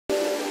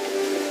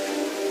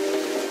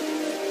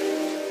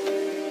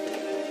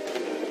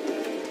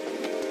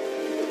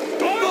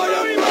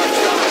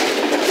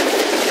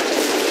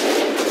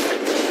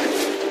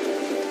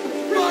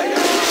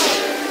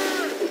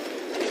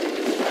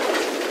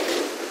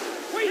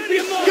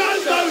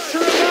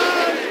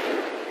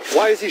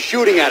Why is he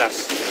shooting at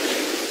us?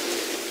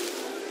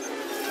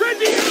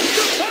 Ready up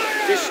to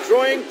fire!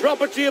 Destroying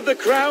property of the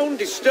crown,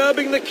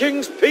 disturbing the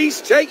king's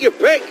peace, take your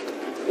pick.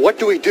 What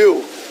do we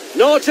do?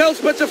 Naught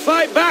else but to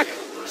fight back.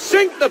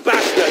 Sink the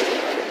bastard!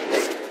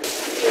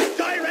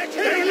 Direct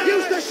hit!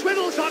 Use the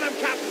swivels on him,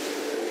 Captain!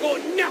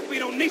 Got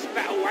nothing on this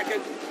battle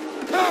wagon.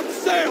 Half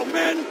sail,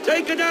 men!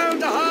 Take her down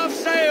to half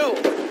sail!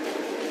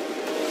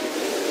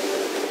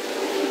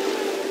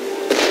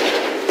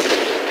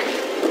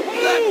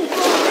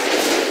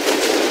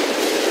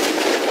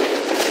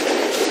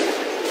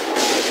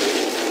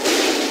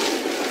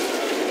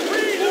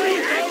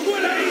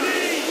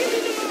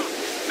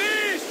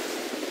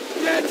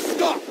 Dead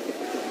stop!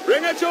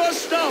 Bring her to a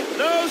stop,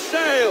 no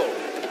sail!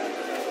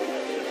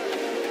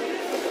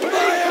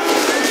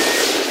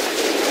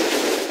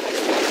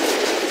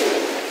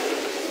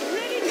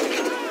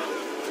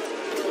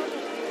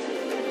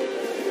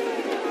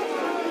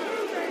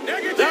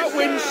 That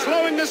wind's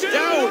slowing us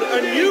down,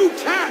 a new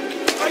tack!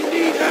 I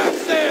need half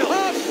sail!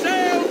 Half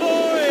sail,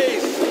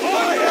 boys!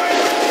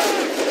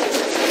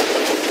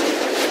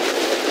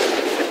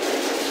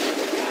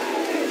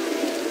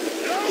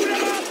 Load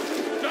up!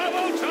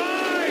 Double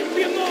time!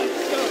 You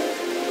monster!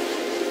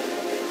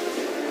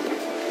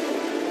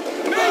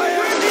 Make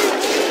ready,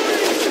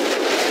 boys!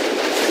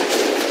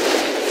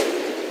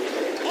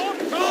 On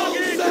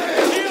target!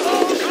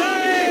 Full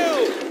sail!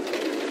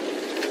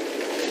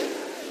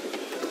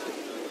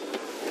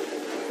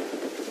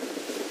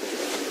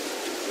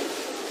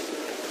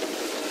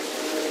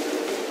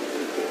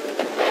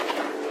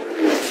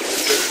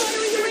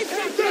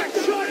 That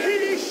shot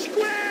hit his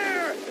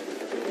square!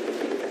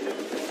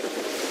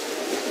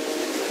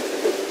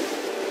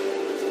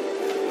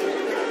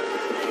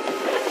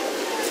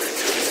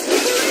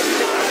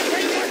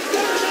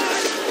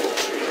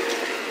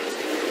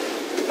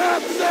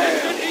 Half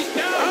sail! He's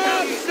down!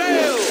 Half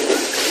sail!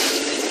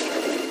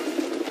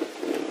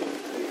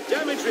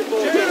 Damage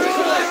report!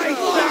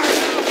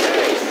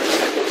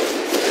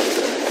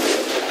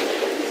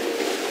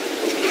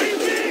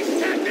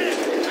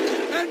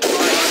 And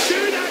fire! Do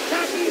that,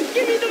 Captain!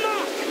 Give me the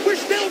mark! We're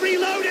still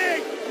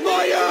reloading!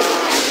 Fire!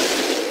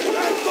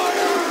 And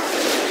fire!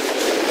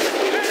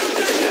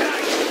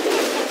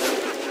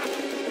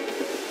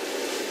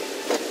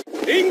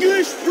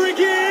 English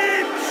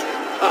frigate!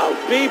 Oh,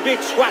 be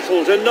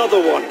betwattled, another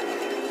one.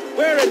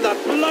 Where in the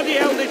bloody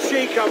hell did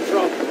she come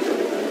from?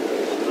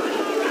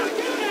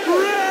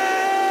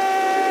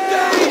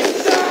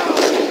 Days down!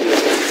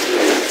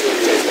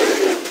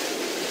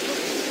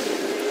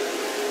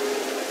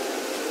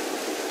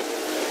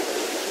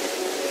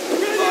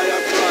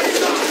 Fire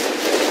thruster!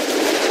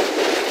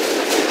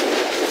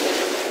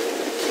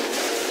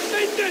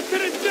 Send it to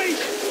the deep!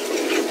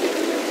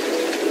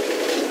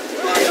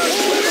 Fire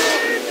swivel!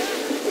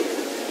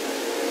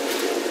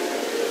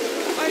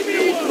 I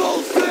need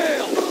full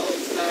sail! Full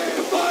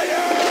sail!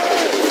 Fire!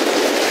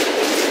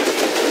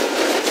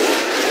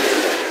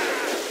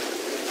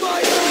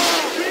 Fire!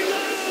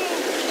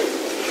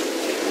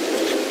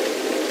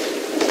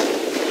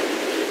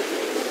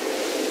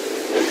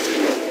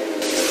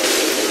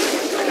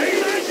 They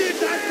landed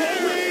that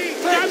bully!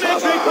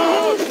 Damage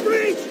All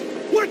street!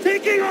 We're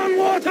taking on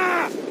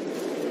water!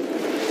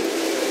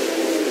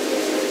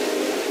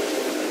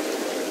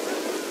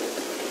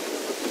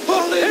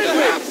 Pull in the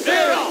half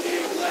sail!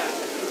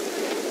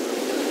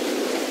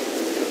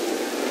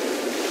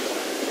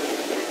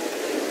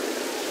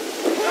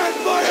 And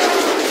fire!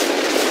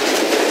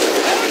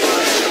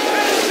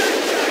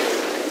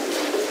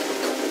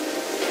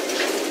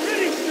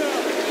 Ready, sir!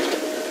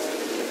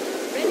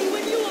 Ready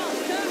when you are,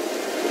 sir.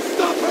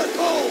 Stop her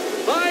coal!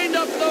 Bind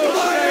up those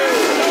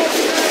sails! No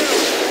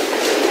sails!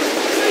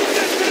 Send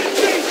it to the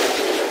deep!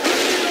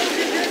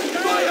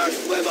 Fire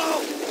swivel!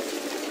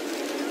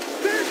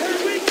 There's her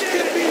weakness!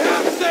 Get me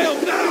half sail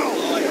now!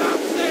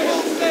 Half sail!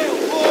 Full sail,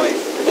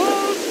 boys!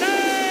 Full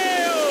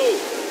sail!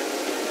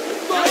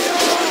 Fire!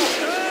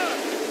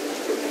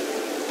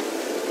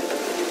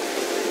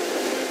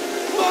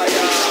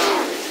 Fire!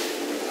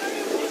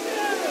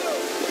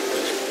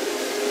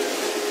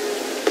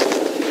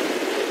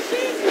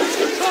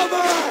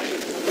 Cover!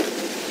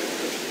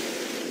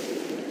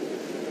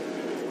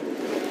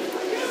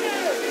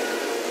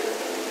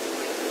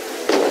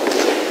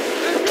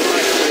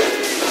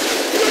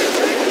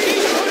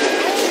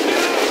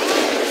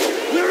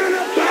 We're in a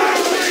bad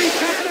way,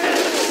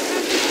 Captain!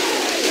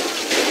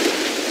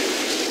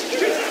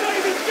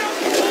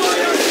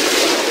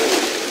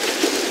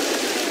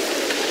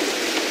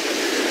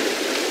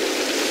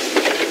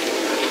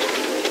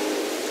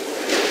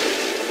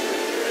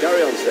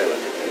 Carry on, sailor.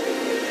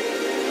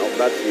 Not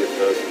bad for your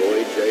first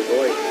voyage, eh,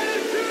 boy?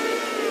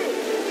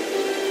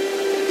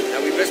 Now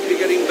we best be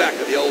getting back,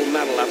 or the old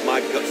man'll have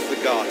my guts for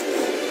garters.